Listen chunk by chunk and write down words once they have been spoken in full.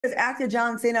Actor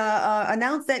John Cena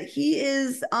announced that he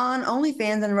is on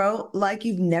OnlyFans and wrote, "Like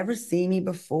you've never seen me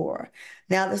before."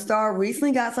 Now, the star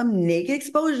recently got some naked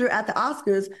exposure at the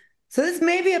Oscars, so this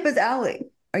may be up his alley.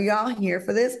 Are y'all here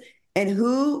for this? And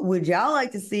who would y'all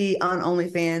like to see on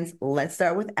OnlyFans? Let's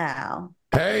start with Al.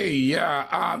 Hey,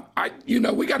 yeah,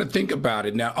 we got to think about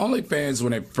it now. OnlyFans,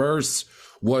 when it first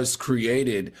was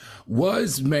created,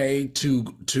 was made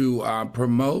to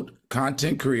promote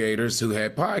content creators who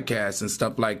had podcasts and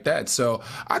stuff like that. So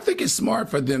I think it's smart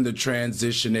for them to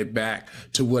transition it back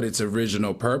to what its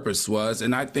original purpose was.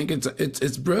 And I think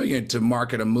it's brilliant to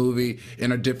market a movie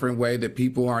in a different way that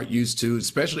people aren't used to,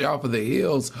 especially off of the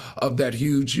heels of that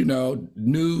huge,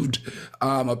 nude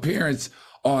appearance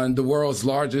on the world's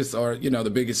largest or,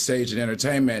 the biggest stage in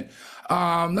entertainment.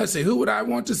 Let's see, who would I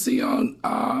want to see on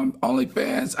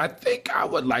OnlyFans? I think I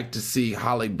would like to see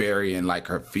Holly Berry in like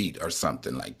her feet or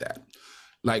something like that.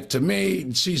 Like, to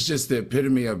me, she's just the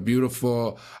epitome of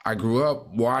beautiful. I grew up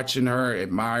watching her,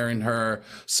 admiring her.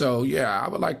 So, yeah, I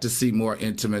would like to see more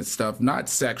intimate stuff, not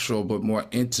sexual, but more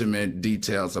intimate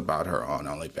details about her on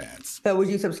OnlyFans. So would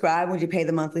you subscribe? Would you pay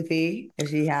the monthly fee if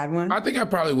she had one? I think I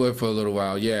probably would for a little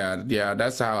while. Yeah,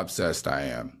 that's how obsessed I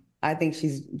am. I think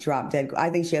she's drop dead. I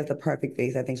think she has the perfect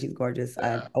face. I think she's gorgeous.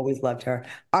 Yeah. I've always loved her.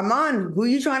 Armand, who are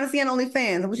you trying to see on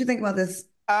OnlyFans? What you think about this?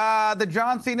 The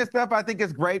John Cena stuff, I think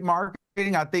is great marketing.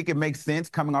 I think it makes sense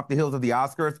coming off the heels of the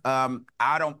Oscars. I'm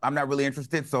not really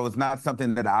interested, so it's not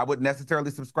something that I would necessarily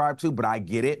subscribe to, but I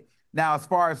get it. Now, as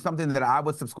far as something that I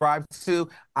would subscribe to,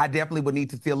 I definitely would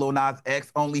need to see a Lil Nas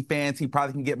X OnlyFans. He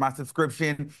probably can get my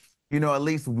subscription, at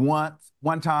least one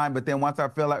time. But then once I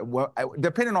feel like, well,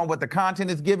 depending on what the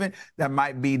content is given, that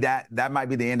might be the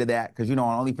end of that. Because, on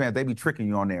OnlyFans, they be tricking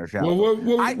you on there. Well,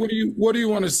 what do you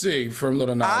want to see from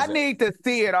Lil Nas X? I need to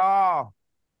see it all.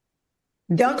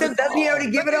 Doesn't he already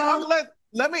give it all?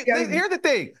 Here's the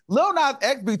thing. Lil Nas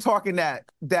X be talking that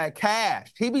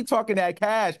cash. He be talking that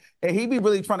cash, and he be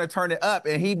really trying to turn it up.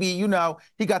 And he be,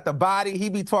 he got the body. He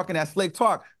be talking that slick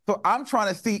talk. So I'm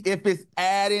trying to see if it's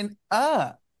adding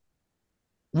up.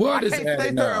 What is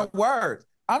adding up? Words.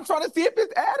 I'm trying to see if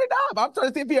it's adding up. I'm trying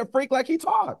to see if he a freak like he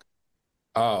talk.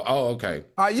 Oh, okay.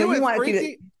 Are you as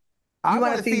freaky? I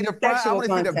want to see the front. I want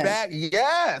to see the back.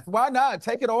 Yes. Why not?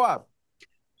 Take it off.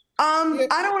 I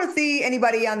don't want to see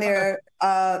anybody on there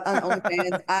on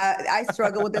OnlyFans. I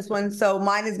struggle with this one, so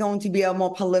mine is going to be a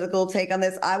more political take on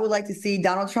this. I would like to see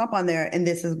Donald Trump on there, and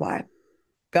this is why.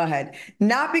 Go ahead.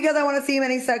 Not because I want to see him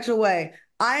in any sexual way.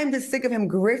 I am just sick of him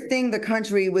grifting the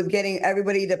country with getting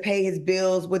everybody to pay his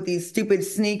bills with these stupid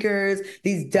sneakers,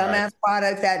 these dumbass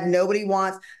products that nobody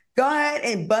wants. Go ahead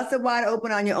and bust it wide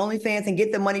open on your OnlyFans and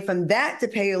get the money from that to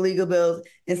pay your legal bills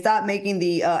and stop making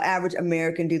the average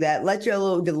American do that. Let your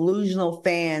little delusional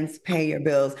fans pay your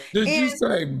bills. Did you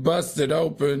say bust it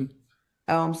open?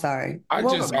 Oh, I'm sorry. I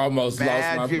just almost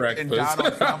lost my breakfast. And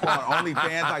Donald Trump on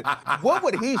OnlyFans. Like, what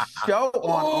would he show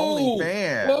on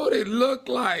OnlyFans? What would it look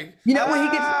like?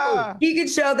 When he could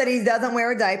show that he doesn't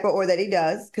wear a diaper, or that he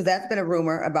does, because that's been a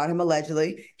rumor about him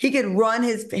allegedly. He could run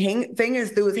his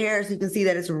fingers through his hair so you can see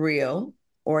that it's real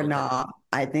or not.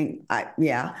 I think,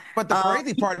 yeah. But the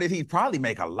crazy part is he'd probably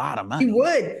make a lot of money. He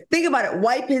would. Think about it.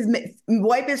 Wipe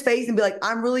his face and be like,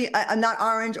 I'm not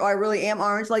orange, or I really am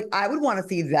orange. Like, I would want to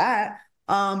see that.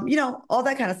 All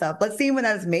that kind of stuff. Let's see him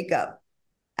without his makeup.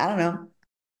 I don't know.